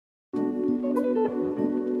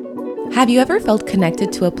Have you ever felt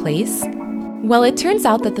connected to a place? Well, it turns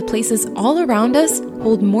out that the places all around us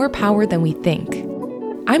hold more power than we think.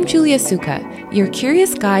 I'm Julia Suka, your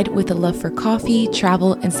curious guide with a love for coffee,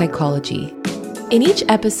 travel, and psychology. In each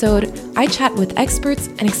episode, I chat with experts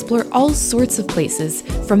and explore all sorts of places,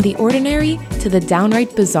 from the ordinary to the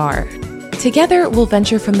downright bizarre. Together, we'll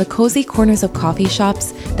venture from the cozy corners of coffee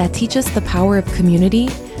shops that teach us the power of community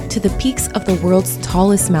to the peaks of the world's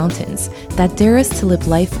tallest mountains that dare us to live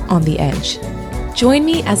life on the edge. Join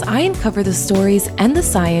me as I uncover the stories and the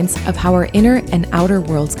science of how our inner and outer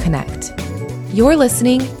worlds connect. You're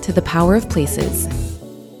listening to The Power of Places.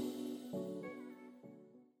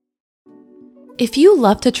 If you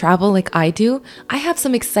love to travel like I do, I have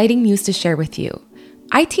some exciting news to share with you.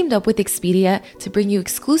 I teamed up with Expedia to bring you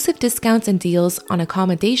exclusive discounts and deals on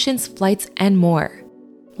accommodations, flights, and more.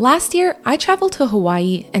 Last year, I traveled to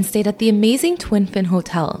Hawaii and stayed at the amazing Twin Fin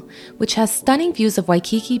Hotel, which has stunning views of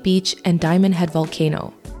Waikiki Beach and Diamond Head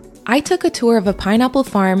Volcano. I took a tour of a pineapple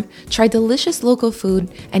farm, tried delicious local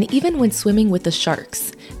food, and even went swimming with the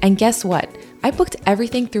sharks. And guess what? I booked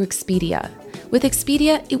everything through Expedia. With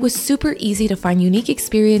Expedia, it was super easy to find unique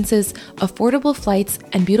experiences, affordable flights,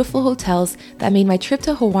 and beautiful hotels that made my trip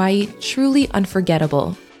to Hawaii truly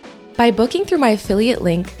unforgettable. By booking through my affiliate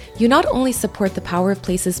link, you not only support the Power of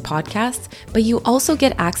Places podcast, but you also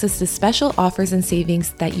get access to special offers and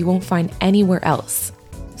savings that you won't find anywhere else.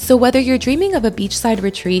 So whether you're dreaming of a beachside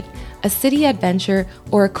retreat, a city adventure,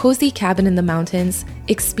 or a cozy cabin in the mountains,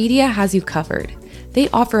 Expedia has you covered. They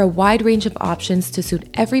offer a wide range of options to suit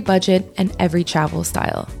every budget and every travel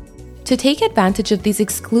style. To take advantage of these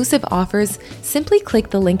exclusive offers, simply click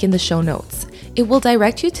the link in the show notes. It will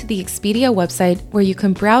direct you to the Expedia website where you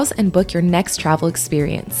can browse and book your next travel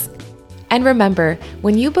experience. And remember,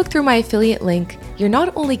 when you book through my affiliate link, you're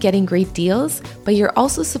not only getting great deals, but you're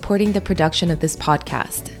also supporting the production of this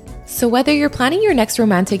podcast. So whether you're planning your next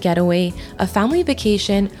romantic getaway, a family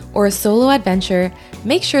vacation, or a solo adventure,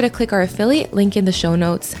 make sure to click our affiliate link in the show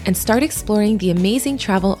notes and start exploring the amazing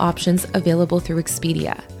travel options available through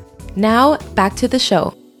Expedia. Now, back to the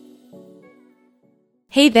show.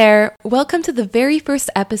 Hey there, welcome to the very first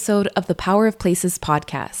episode of the Power of Places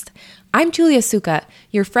podcast. I'm Julia Suka,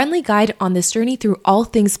 your friendly guide on this journey through all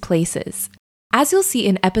things places. As you'll see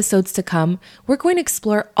in episodes to come, we're going to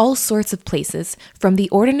explore all sorts of places, from the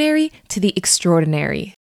ordinary to the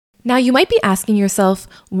extraordinary. Now, you might be asking yourself,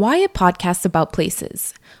 why a podcast about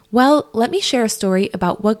places? Well, let me share a story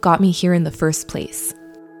about what got me here in the first place.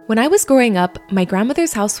 When I was growing up, my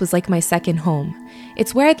grandmother's house was like my second home.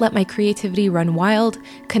 It's where I'd let my creativity run wild,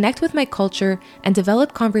 connect with my culture, and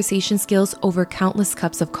develop conversation skills over countless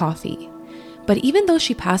cups of coffee. But even though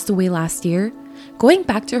she passed away last year, going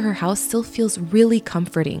back to her house still feels really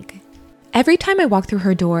comforting. Every time I walk through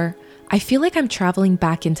her door, I feel like I'm traveling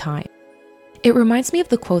back in time. It reminds me of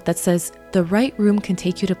the quote that says, "The right room can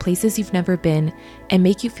take you to places you've never been and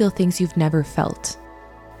make you feel things you've never felt."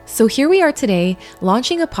 So here we are today,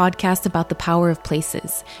 launching a podcast about the power of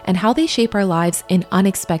places and how they shape our lives in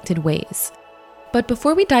unexpected ways. But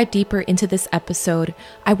before we dive deeper into this episode,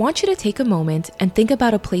 I want you to take a moment and think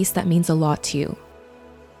about a place that means a lot to you.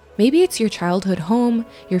 Maybe it's your childhood home,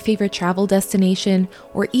 your favorite travel destination,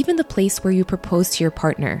 or even the place where you proposed to your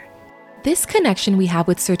partner. This connection we have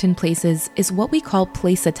with certain places is what we call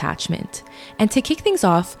place attachment. And to kick things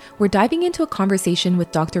off, we're diving into a conversation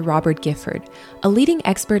with Dr. Robert Gifford, a leading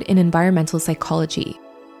expert in environmental psychology.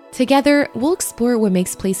 Together, we'll explore what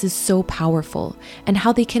makes places so powerful and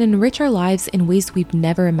how they can enrich our lives in ways we've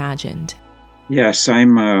never imagined. Yes,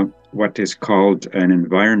 I'm what is called an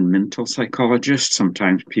environmental psychologist.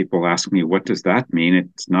 Sometimes people ask me, what does that mean?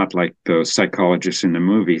 It's not like those psychologists in the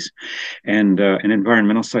movies. And an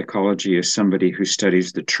environmental psychology is somebody who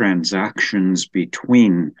studies the transactions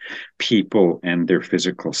between people and their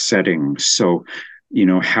physical settings. So,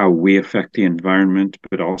 how we affect the environment,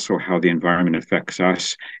 but also how the environment affects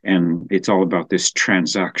us. And it's all about this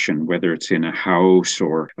transaction, whether it's in a house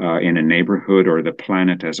or in a neighborhood or the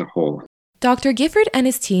planet as a whole. Dr. Gifford and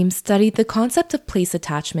his team studied the concept of place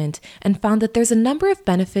attachment and found that there's a number of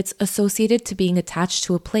benefits associated to being attached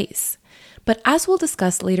to a place. But as we'll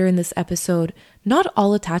discuss later in this episode, not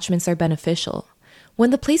all attachments are beneficial. When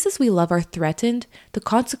the places we love are threatened, the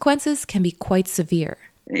consequences can be quite severe.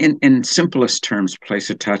 In simplest terms, place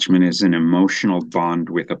attachment is an emotional bond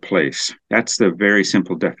with a place. That's the very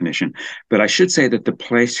simple definition. But I should say that the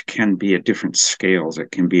place can be at different scales.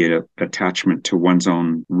 It can be an attachment to one's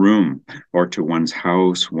own room or to one's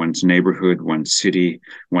house, one's neighborhood, one's city,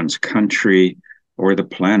 one's country, or the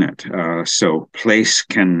planet. So place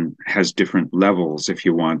has different levels, if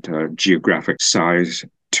you want, geographic size,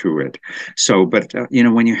 to it. So, but,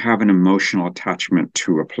 when you have an emotional attachment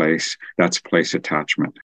to a place, that's place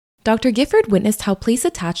attachment. Dr. Gifford witnessed how place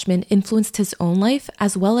attachment influenced his own life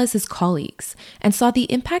as well as his colleagues, and saw the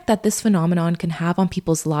impact that this phenomenon can have on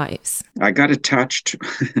people's lives. I got attached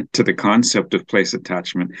to the concept of place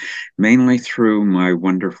attachment mainly through my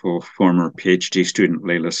wonderful former PhD student,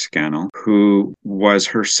 Leila Scannell, who was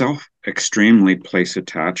herself extremely place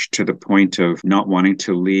attached to the point of not wanting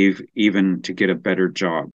to leave even to get a better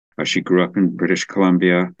job. She grew up in British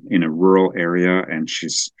Columbia in a rural area, and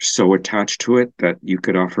she's so attached to it that you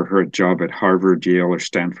could offer her a job at Harvard, Yale, or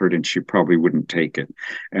Stanford, and she probably wouldn't take it.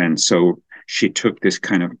 And so she took this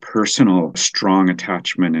kind of personal, strong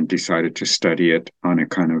attachment and decided to study it on a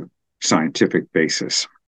kind of scientific basis.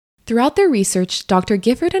 Throughout their research, Dr.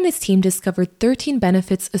 Gifford and his team discovered 13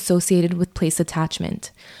 benefits associated with place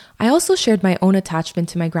attachment. I also shared my own attachment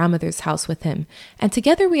to my grandmother's house with him, and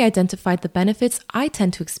together we identified the benefits I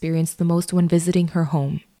tend to experience the most when visiting her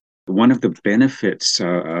home. One of the benefits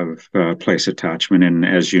of place attachment, and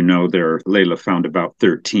as you know, Leila found about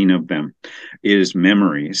 13 of them, is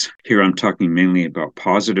memories. Here I'm talking mainly about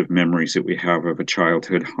positive memories that we have of a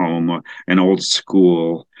childhood home, an old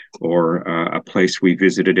school, or a place we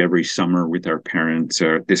visited every summer with our parents,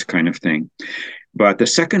 this kind of thing. But the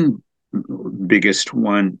second biggest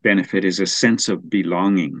one benefit is a sense of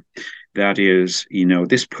belonging. That is,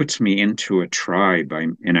 this puts me into a tribe,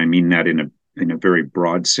 and I mean that in a very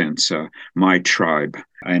broad sense, my tribe,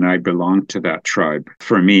 and I belong to that tribe.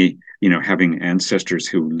 For me, having ancestors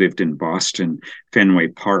who lived in Boston, Fenway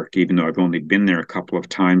Park, even though I've only been there a couple of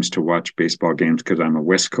times to watch baseball games because I'm a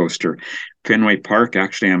West Coaster, Fenway Park,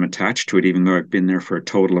 actually, I'm attached to it, even though I've been there for a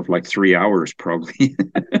total of like 3 hours, probably.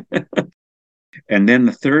 And then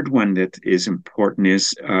the third one that is important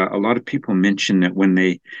is a lot of people mention that when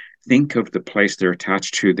they think of the place they're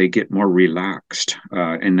attached to, they get more relaxed.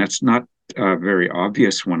 And that's not a very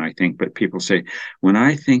obvious one, I think, but people say, when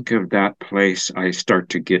I think of that place, I start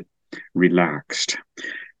to get relaxed.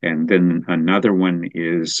 And then another one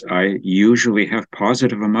is I usually have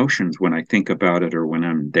positive emotions when I think about it or when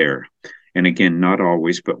I'm there. And again, not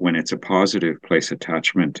always, but when it's a positive place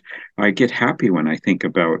attachment, I get happy when I think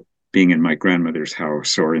about being in my grandmother's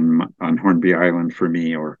house or on Hornby Island for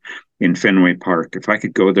me, or in Fenway Park. If I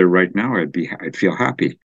could go there right now, I'd feel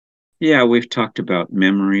happy. Yeah, we've talked about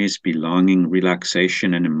memories, belonging,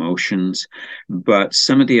 relaxation, and emotions, but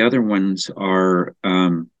some of the other ones are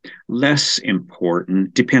less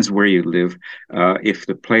important. Depends where you live. If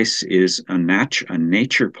the place is a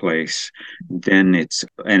nature place, then it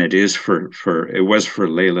was for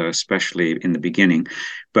Leila, especially in the beginning.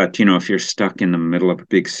 But, if you're stuck in the middle of a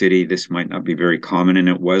big city, this might not be very common. And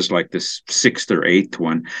it was like the sixth or eighth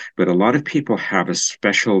one. But a lot of people have a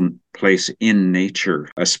special place in nature,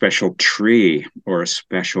 a special tree or a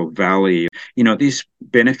special valley. These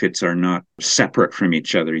benefits are not separate from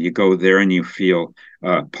each other. You go there and you feel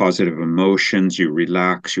positive emotions, you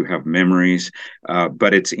relax, you have memories,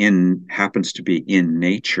 but happens to be in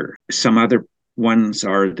nature. Some other ones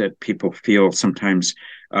are that people feel sometimes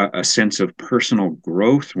a sense of personal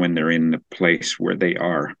growth when they're in the place where they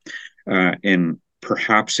are. And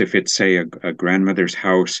perhaps if it's, say, a grandmother's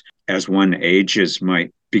house, as one ages,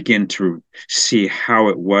 might begin to see how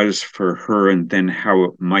it was for her and then how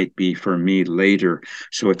it might be for me later.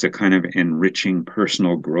 So it's a kind of enriching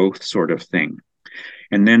personal growth sort of thing.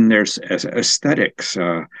 And then there's aesthetics.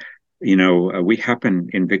 We happen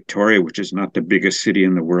in Victoria, which is not the biggest city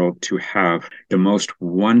in the world, to have the most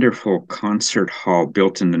wonderful concert hall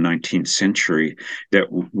built in the 19th century that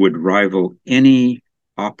would rival any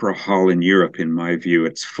opera hall in Europe, in my view.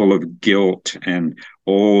 It's full of gilt and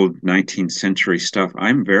old 19th century stuff.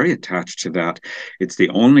 I'm very attached to that. It's the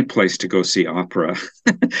only place to go see opera.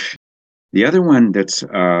 The other one that's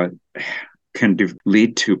can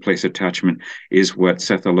lead to place attachment is what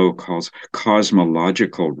Seth Lowe calls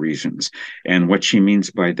cosmological reasons. And what she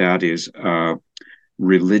means by that is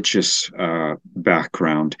religious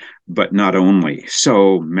background, but not only.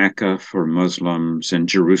 So Mecca for Muslims and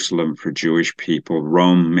Jerusalem for Jewish people,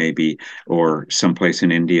 Rome maybe, or someplace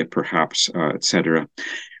in India perhaps, etc.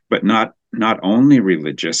 But not only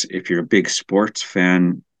religious. If you're a big sports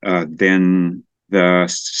fan, then the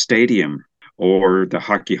stadium, or the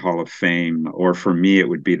Hockey Hall of Fame, or for me, it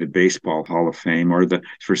would be the Baseball Hall of Fame, or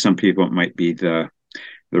for some people, it might be the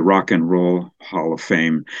Rock and Roll Hall of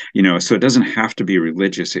Fame. So it doesn't have to be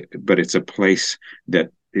religious, but it's a place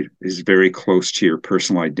that is very close to your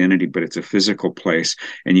personal identity, but it's a physical place,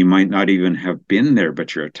 and you might not even have been there,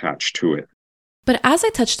 but you're attached to it. But as I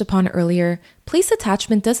touched upon earlier, place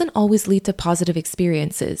attachment doesn't always lead to positive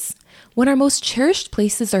experiences. When our most cherished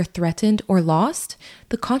places are threatened or lost,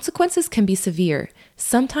 the consequences can be severe,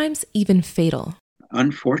 sometimes even fatal.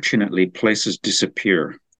 Unfortunately, places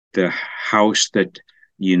disappear. The house that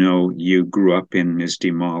you grew up in is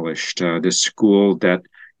demolished. The school that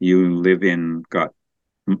you live in got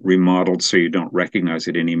remodeled so you don't recognize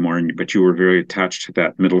it anymore, but you were very attached to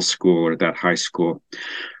that middle school or that high school.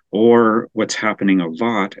 Or what's happening a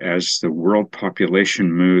lot as the world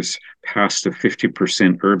population moves past the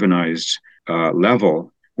 50% urbanized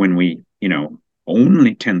level, when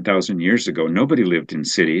only 10,000 years ago, nobody lived in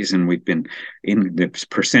cities, and the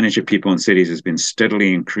percentage of people in cities has been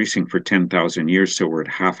steadily increasing for 10,000 years, so we're at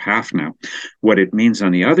half now. What it means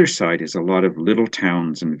on the other side is a lot of little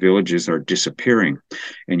towns and villages are disappearing,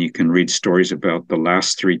 and you can read stories about the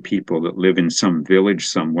last 3 people that live in some village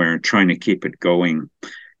somewhere trying to keep it going.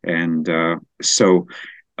 And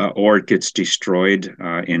or it gets destroyed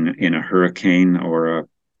in a hurricane or a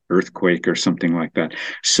earthquake or something like that.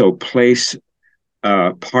 So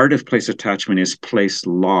part of place attachment is place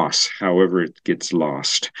loss, however it gets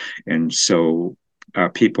lost. And so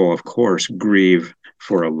people, of course, grieve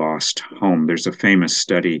for a lost home. There's a famous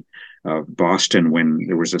study of Boston when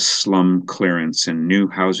there was a slum clearance and new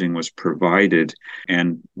housing was provided.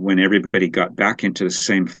 And when everybody got back into the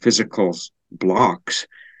same physical blocks,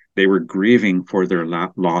 they were grieving for their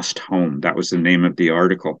lost home. That was the name of the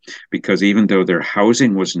article, because even though their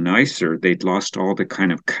housing was nicer, they'd lost all the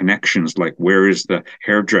kind of connections, like where is the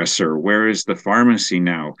hairdresser? Where is the pharmacy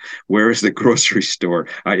now? Where is the grocery store?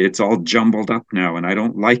 It's all jumbled up now, and I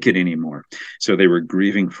don't like it anymore. So they were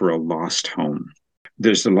grieving for a lost home.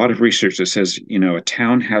 There's a lot of research that says, a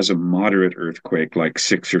town has a moderate earthquake, like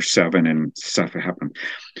 6 or 7, and stuff happened.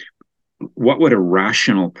 What would a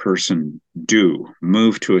rational person do?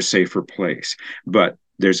 Move to a safer place. But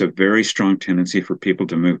there's a very strong tendency for people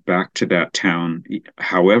to move back to that town,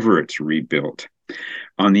 however it's rebuilt.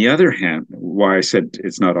 On the other hand, why I said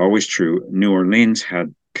it's not always true, New Orleans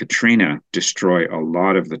had Katrina destroy a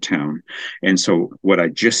lot of the town. And so what I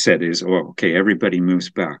just said is, okay, everybody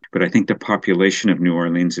moves back. But I think the population of New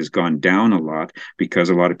Orleans has gone down a lot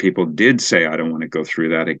because a lot of people did say, I don't want to go through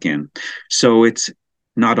that again. So it's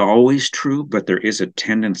not always true, but there is a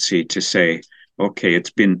tendency to say, okay,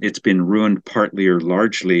 it's been ruined partly or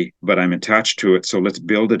largely, but I'm attached to it, so let's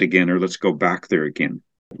build it again, or let's go back there again.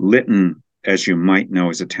 Lytton, as you might know,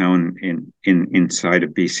 is a town inside of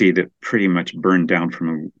BC that pretty much burned down from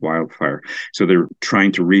a wildfire. So they're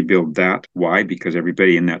trying to rebuild that. Why? Because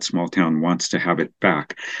everybody in that small town wants to have it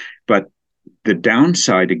back. But the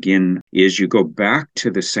downside, again, is you go back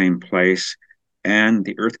to the same place and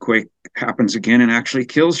the earthquake happens again and actually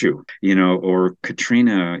kills you, or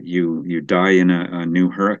Katrina, you die in a new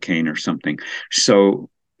hurricane or something. So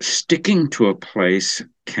sticking to a place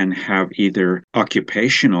can have either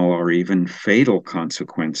occupational or even fatal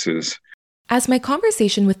consequences. As my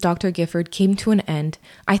conversation with Dr. Gifford came to an end,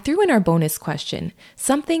 I threw in our bonus question,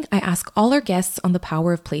 something I ask all our guests on the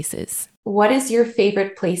power of places. What is your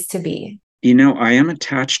favorite place to be? I am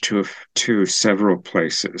attached to several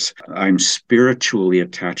places. I'm spiritually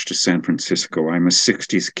attached to San Francisco. I'm a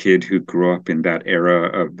 60s kid who grew up in that era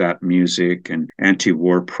of that music and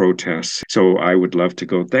anti-war protests. So I would love to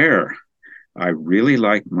go there. I really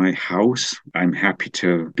like my house. I'm happy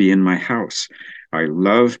to be in my house. I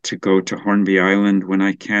love to go to Hornby Island when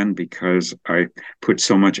I can because I put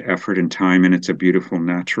so much effort and time, and it's a beautiful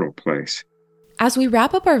natural place. As we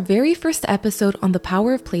wrap up our very first episode on the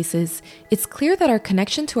power of places, it's clear that our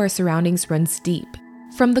connection to our surroundings runs deep.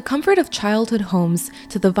 From the comfort of childhood homes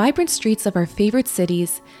to the vibrant streets of our favorite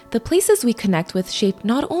cities, the places we connect with shape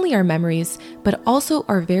not only our memories, but also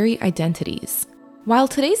our very identities. While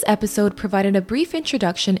today's episode provided a brief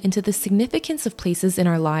introduction into the significance of places in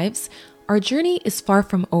our lives, our journey is far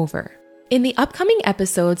from over. In the upcoming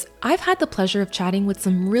episodes, I've had the pleasure of chatting with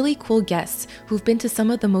some really cool guests who've been to some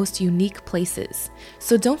of the most unique places.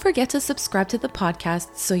 So don't forget to subscribe to the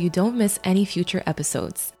podcast so you don't miss any future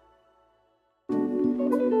episodes.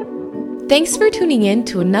 Thanks for tuning in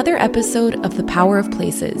to another episode of The Power of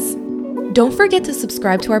Places. Don't forget to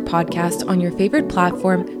subscribe to our podcast on your favorite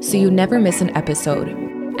platform so you never miss an episode.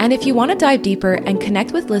 And if you want to dive deeper and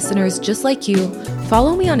connect with listeners just like you,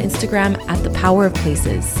 follow me on Instagram at The Power of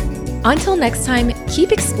Places. Until next time,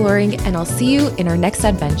 keep exploring, and I'll see you in our next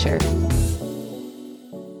adventure.